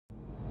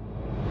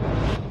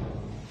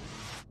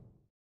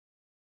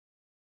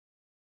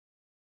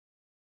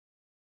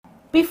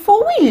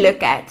Before we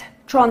look at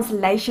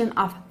translation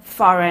of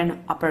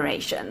foreign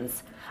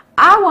operations,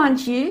 I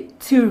want you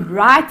to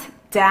write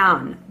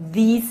down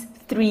these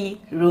 3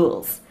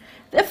 rules.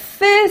 The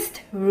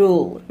first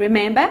rule,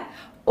 remember,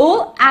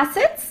 all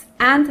assets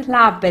and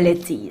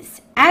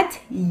liabilities at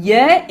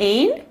year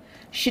end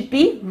should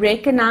be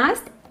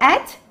recognized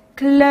at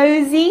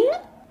closing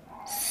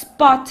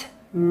spot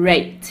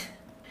rate.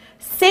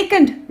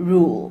 Second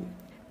rule,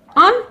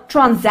 on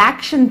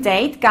transaction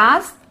date,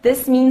 guys,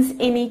 this means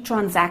any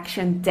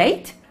transaction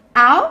date,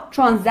 our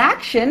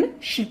transaction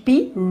should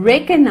be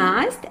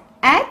recognized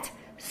at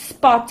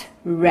spot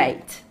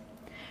rate.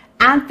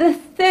 And the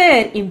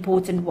third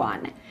important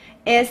one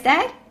is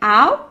that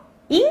our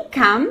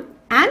income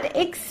and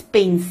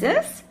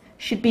expenses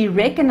should be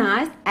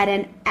recognized at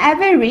an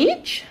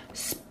average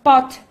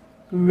spot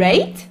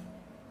rate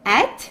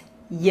at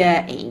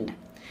year end.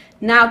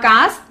 Now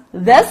guys,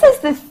 this is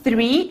the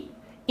 3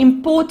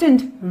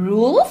 important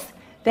rules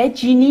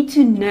that you need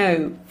to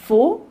know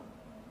for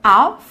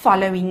our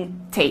following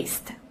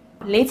test.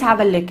 Let's have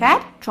a look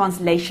at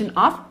translation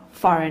of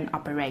foreign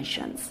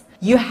operations.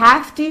 You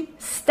have to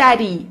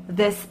study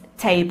this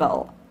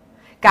table.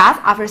 Guys,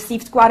 I've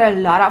received quite a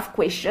lot of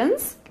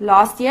questions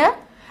last year,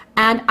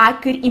 and I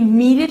could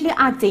immediately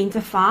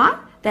identify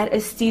that a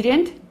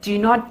student do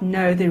not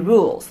know the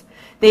rules.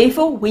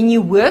 Therefore, when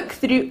you work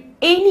through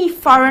any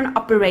foreign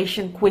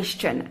operation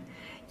question,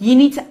 you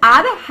need to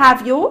either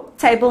have your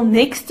table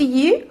next to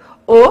you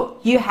or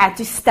you had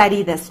to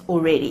study this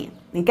already.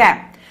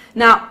 Okay.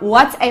 Now,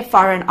 what's a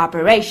foreign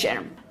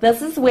operation?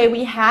 This is where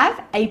we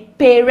have a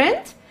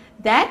parent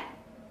that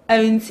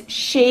owns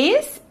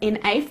shares in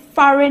a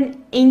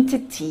foreign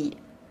entity.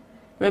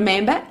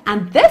 Remember,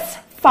 and this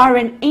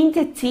foreign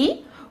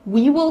entity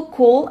we will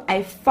call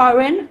a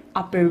foreign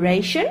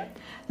operation.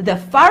 The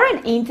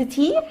foreign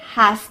entity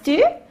has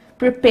to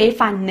prepare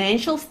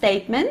financial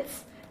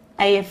statements,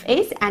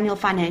 IAS, annual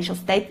financial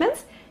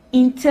statements,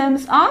 in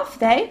terms of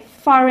the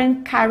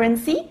foreign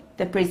currency,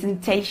 the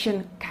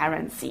presentation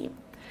currency.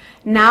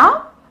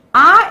 Now,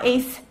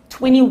 IAS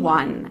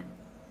 21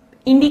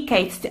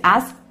 indicates to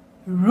us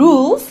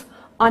rules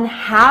on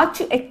how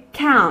to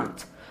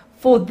account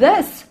for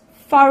this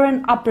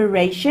foreign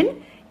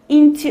operation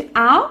into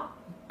our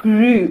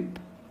group.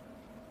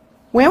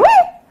 When we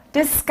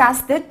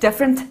discuss the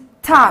different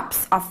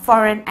types of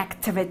foreign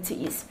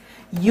activities,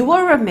 you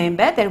will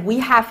remember that we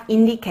have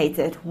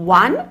indicated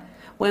 1,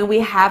 when we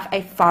have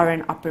a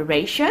foreign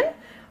operation,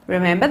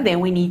 remember, then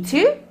we need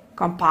to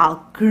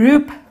compile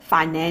group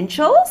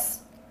financials.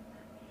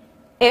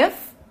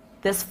 If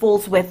this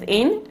falls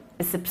within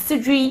a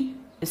subsidiary,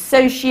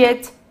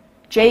 associate,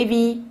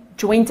 JV,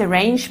 joint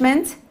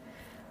arrangement,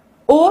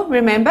 or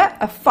remember,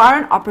 a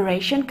foreign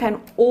operation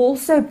can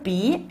also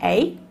be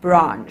a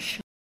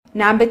branch.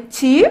 Number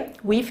 2,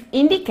 we've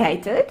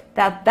indicated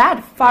that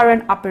that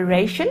foreign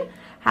operation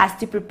has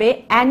to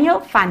prepare annual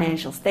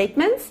financial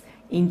statements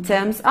in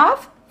terms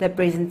of the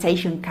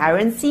presentation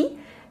currency.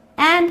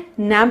 And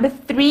number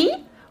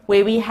 3,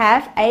 where we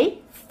have a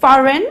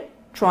foreign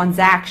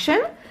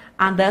transaction,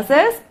 and this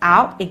is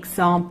our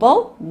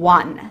example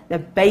 1, the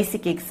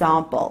basic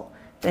example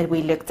that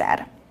we looked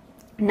at.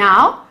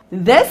 Now,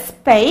 this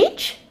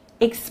page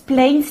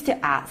explains to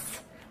us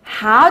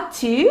how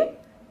to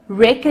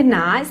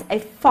recognize a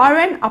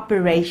foreign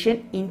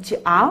operation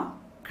into our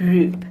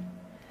group.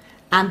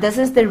 And this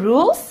is the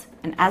rules,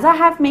 and as I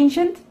have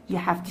mentioned, you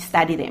have to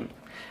study them.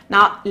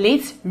 Now,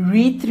 let's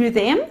read through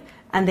them,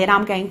 and then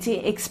I'm going to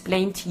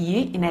explain to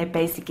you in a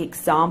basic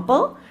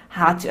example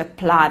how to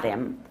apply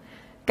them.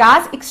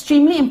 Guys,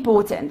 extremely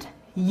important.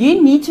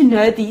 You need to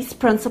know these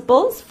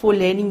principles for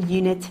learning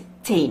Unit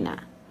 10.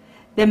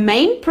 The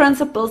main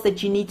principles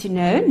that you need to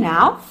know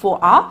now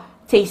for our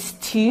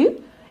Test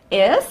 2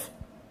 is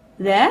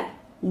the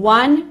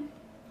 1,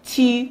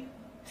 2,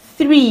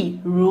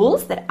 3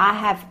 rules that I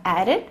have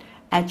added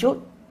at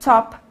your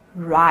top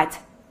right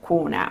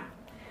corner.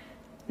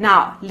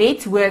 Now,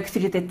 let's work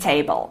through the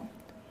table.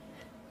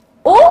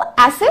 All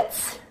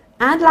assets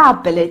and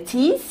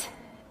liabilities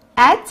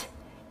at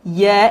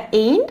year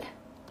end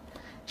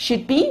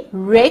should be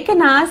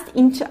recognized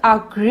into our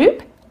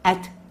group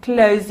at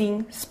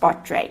closing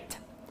spot rate.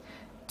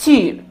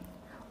 2,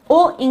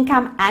 all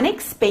income and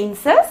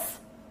expenses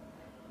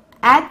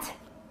at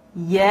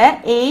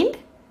year end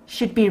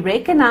should be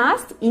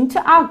recognized into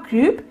our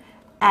group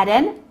at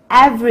an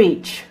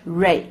average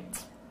rate.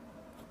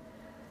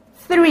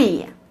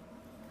 3,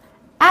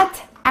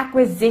 at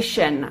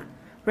acquisition.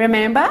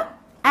 Remember,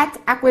 at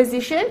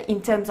acquisition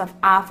in terms of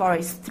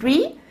IFRS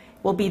 3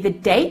 will be the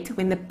date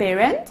when the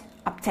parent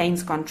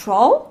obtains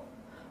control,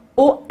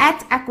 or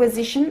at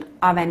acquisition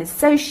of an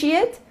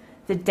associate,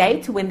 the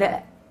date when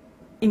the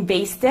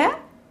investor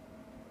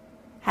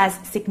has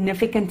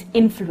significant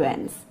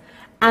influence.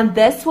 And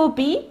this will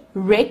be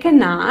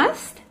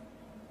recognized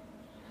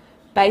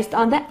based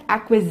on the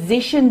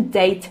acquisition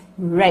date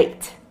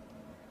rate.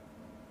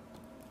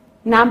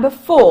 Number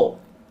 4,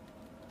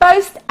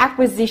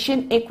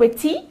 post-acquisition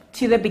equity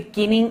to the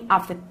beginning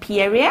of the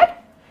period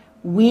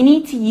we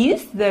need to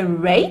use the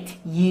rate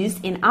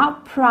used in our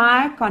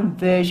prior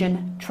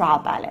conversion trial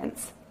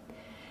balance.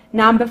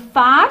 Number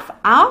 5,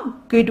 our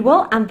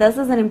goodwill, and this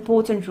is an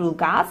important rule,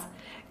 guys.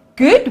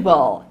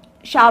 Goodwill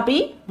shall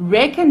be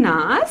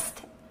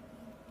recognized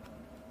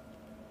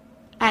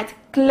at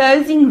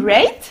closing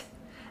rate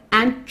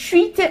and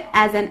treated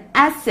as an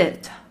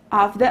asset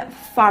of the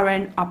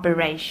foreign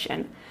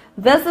operation.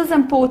 This is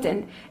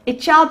important.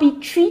 It shall be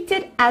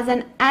treated as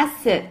an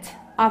asset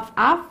of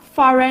our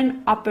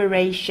foreign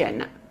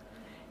operation.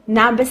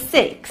 Number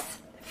 6,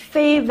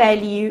 fair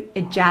value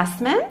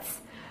adjustments.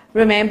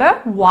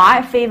 Remember,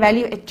 why fair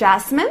value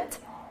adjustment?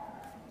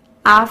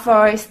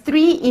 IFRS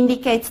 3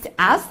 indicates to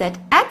us that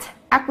at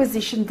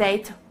acquisition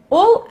date,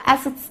 all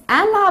assets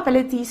and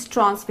liabilities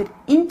transferred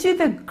into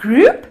the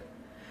group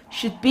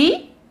should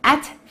be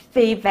at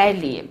fair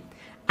value.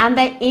 And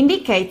they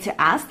indicate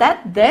to us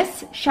that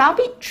this shall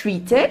be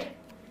treated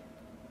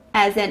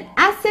as an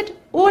asset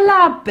or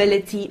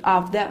liability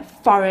of the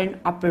foreign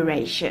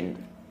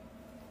operation.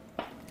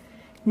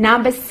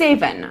 Number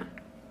 7,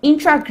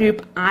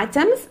 intra-group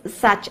items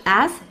such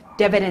as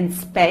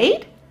dividends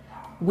paid.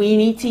 We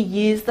need to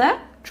use the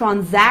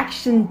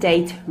transaction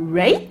date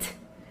rate.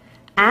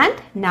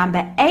 And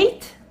number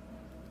 8,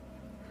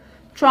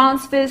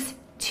 transfers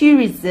to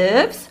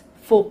reserves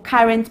for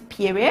current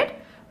period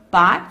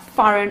by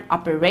foreign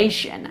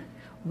operation.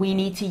 We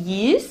need to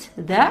use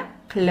the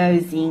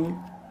closing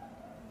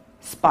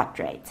spot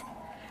rate.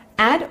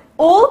 And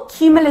all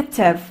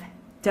cumulative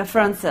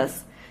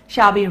differences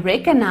shall be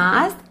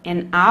recognized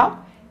in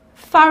our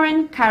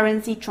foreign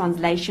currency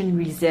translation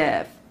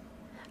reserve,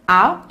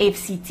 our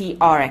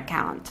FCTR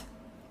account.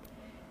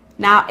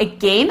 Now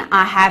again,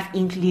 I have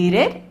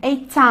included a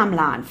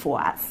timeline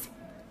for us.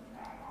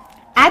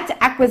 At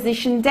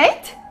acquisition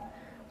date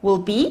will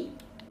be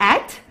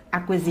at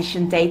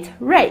acquisition date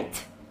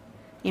rate.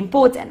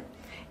 Important.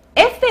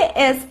 If there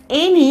is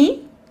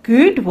any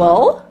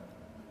goodwill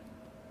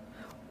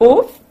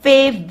or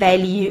fair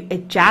value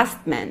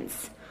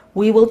adjustments,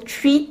 we will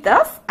treat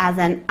this as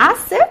an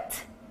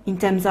asset in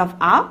terms of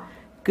our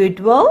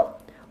goodwill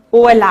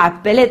or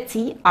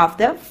liability of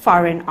the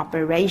foreign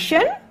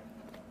operation.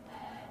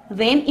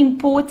 Then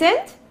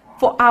important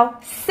for our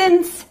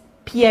since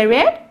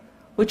period,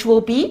 which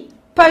will be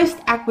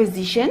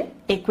post-acquisition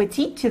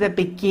equity to the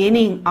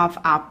beginning of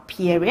our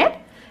period.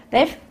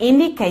 They've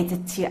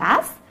indicated to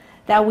us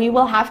that we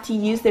will have to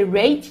use the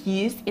rate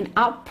used in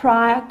our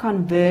prior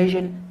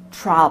conversion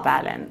trial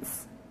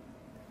balance.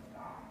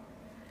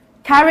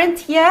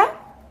 Current year,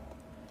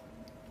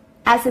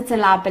 assets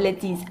and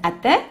liabilities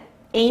at the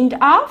end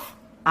of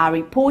our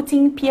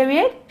reporting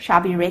period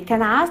shall be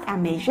recognized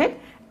and measured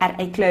at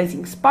a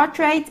closing spot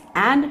rate.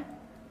 And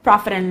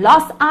profit and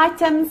loss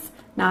items.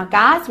 Now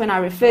guys, when I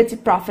refer to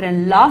profit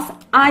and loss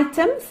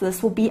items,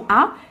 this will be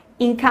our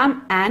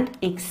income and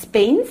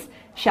expense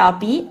shall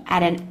be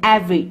at an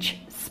average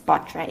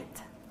spot rate.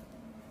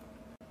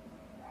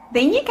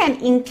 Then you can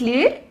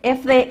include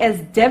if there is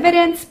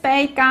dividends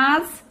paid,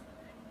 guys.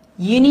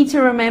 You need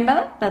to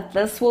remember that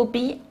this will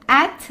be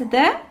at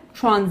the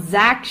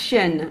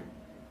transaction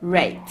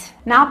rate.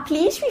 Now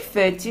please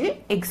refer to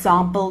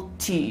example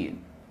 2.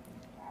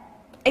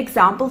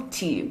 Example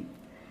 2.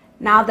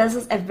 Now this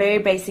is a very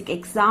basic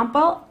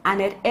example,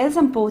 and it is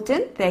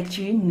important that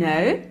you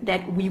know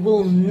that we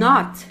will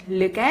not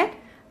look at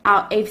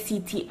our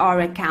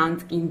FCTR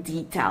account in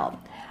detail.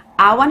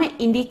 I want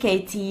to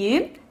indicate to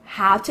you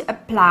how to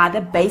apply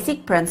the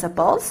basic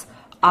principles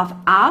of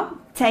our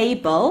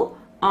table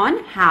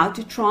on how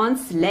to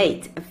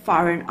translate a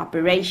foreign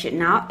operation.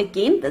 Now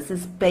again, this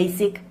is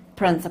basic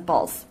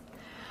principles.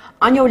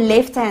 On your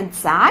left hand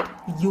side,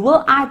 you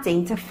will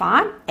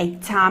identify a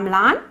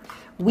timeline.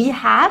 We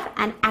have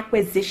an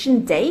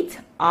acquisition date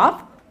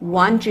of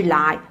 1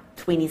 July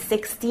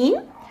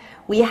 2016.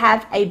 We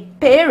have a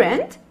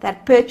parent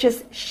that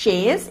purchased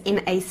shares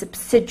in a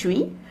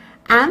subsidiary,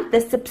 and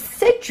the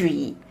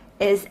subsidiary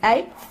is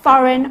a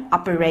foreign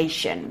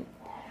operation.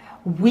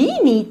 We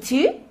need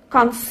to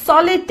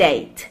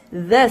consolidate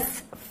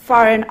this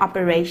foreign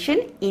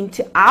operation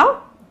into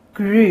our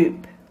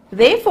group.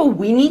 Therefore,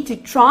 we need to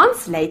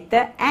translate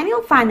the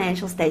annual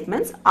financial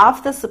statements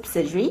of the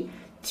subsidiary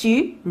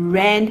to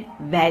rand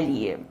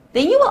value.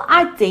 Then you will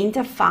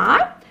identify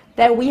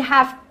that we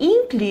have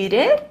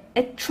included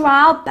a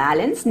trial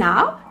balance.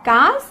 Now,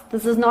 guys,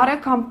 this is not a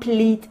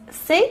complete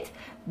set.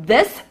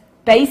 This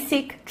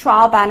basic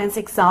trial balance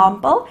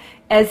example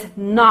is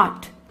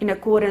not in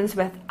accordance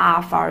with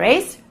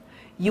IFRS.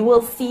 You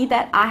will see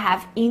that I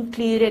have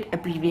included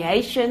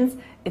abbreviations.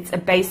 It's a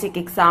basic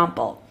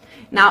example.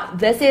 Now,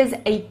 this is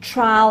a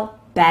trial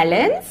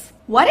balance.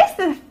 What is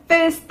the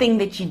first thing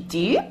that you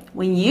do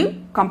when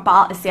you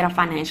compile a set of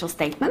financial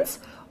statements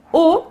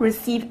or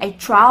receive a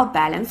trial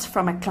balance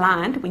from a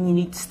client when you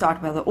need to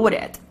start with the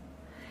audit?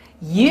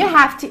 You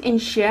have to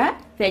ensure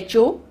that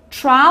your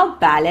trial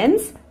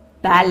balance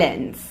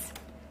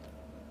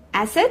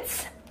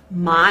assets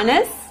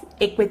minus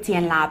equity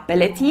and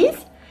liabilities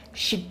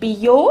should be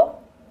your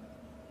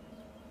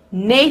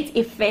net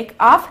effect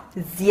of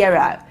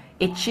 0.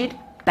 It should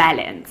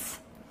balance.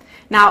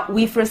 Now,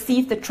 we've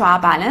received the trial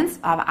balance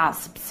of our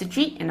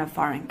subsidiary in a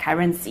foreign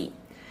currency.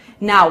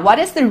 Now, what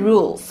is the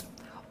rules?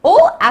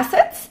 All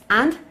assets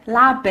and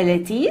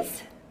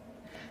liabilities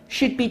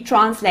should be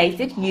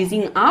translated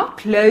using our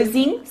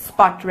closing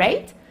spot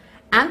rate,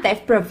 and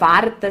they've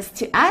provided this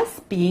to us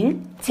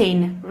being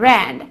 10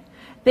 Rand.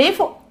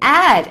 Therefore,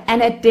 add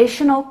an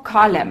additional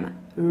column,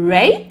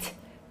 rate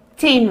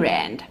 10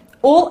 Rand.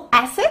 All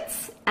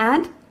assets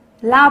and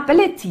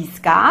liabilities,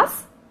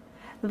 guys.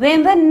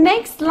 Then the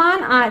next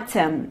line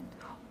item,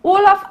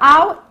 all of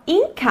our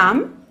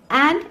income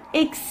and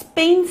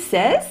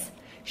expenses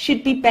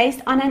should be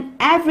based on an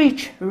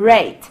average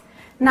rate.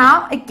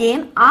 Now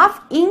again, I've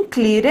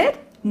included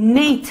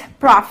net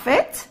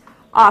profit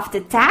after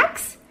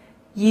tax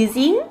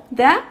using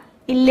the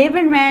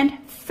 11 Rand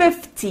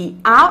 50,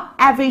 our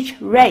average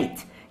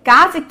rate.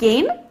 Guys,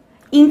 again,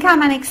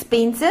 income and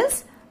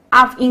expenses,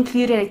 I've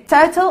included a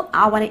total.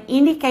 I want to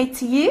indicate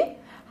to you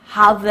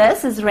how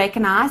this is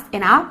recognized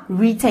in our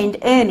retained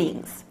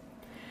earnings.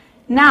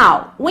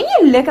 Now, when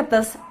you look at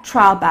this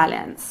trial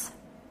balance,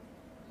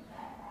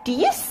 do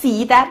you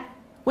see that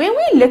when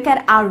we look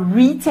at our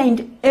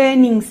retained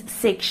earnings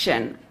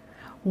section,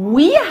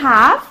 we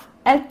have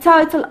a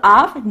total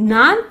of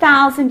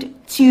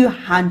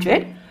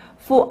 9,200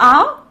 for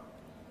our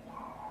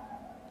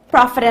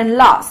profit and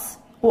loss,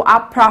 or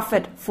our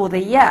profit for the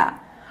year,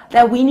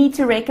 that we need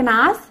to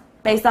recognize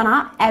based on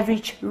our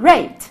average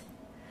rate.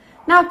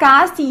 Now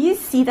guys, do you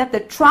see that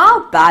the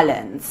trial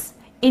balance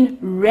in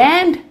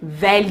Rand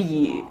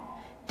value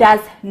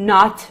does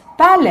not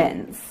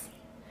balance?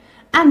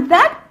 And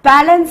that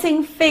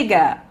balancing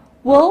figure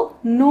will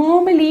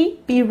normally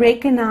be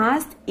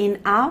recognized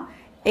in our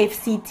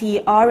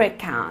FCTR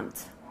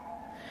account.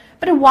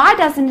 But why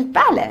doesn't it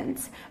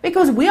balance?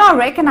 Because we are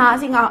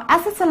recognizing our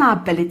assets and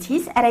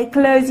liabilities at a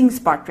closing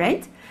spot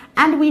rate,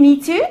 and we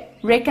need to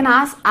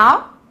recognize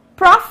our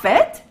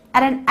profit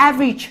at an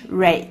average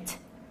rate.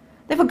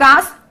 Therefore,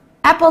 guys,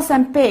 apples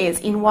and pears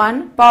in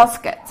one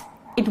basket,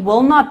 it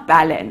will not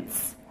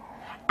balance.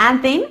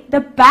 And then the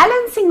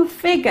balancing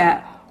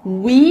figure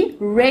we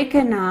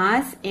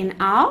recognize in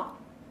our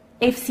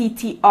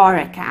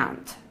FCTR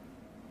account.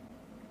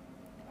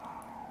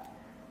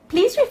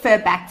 Please refer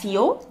back to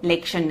your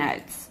lecture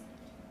notes.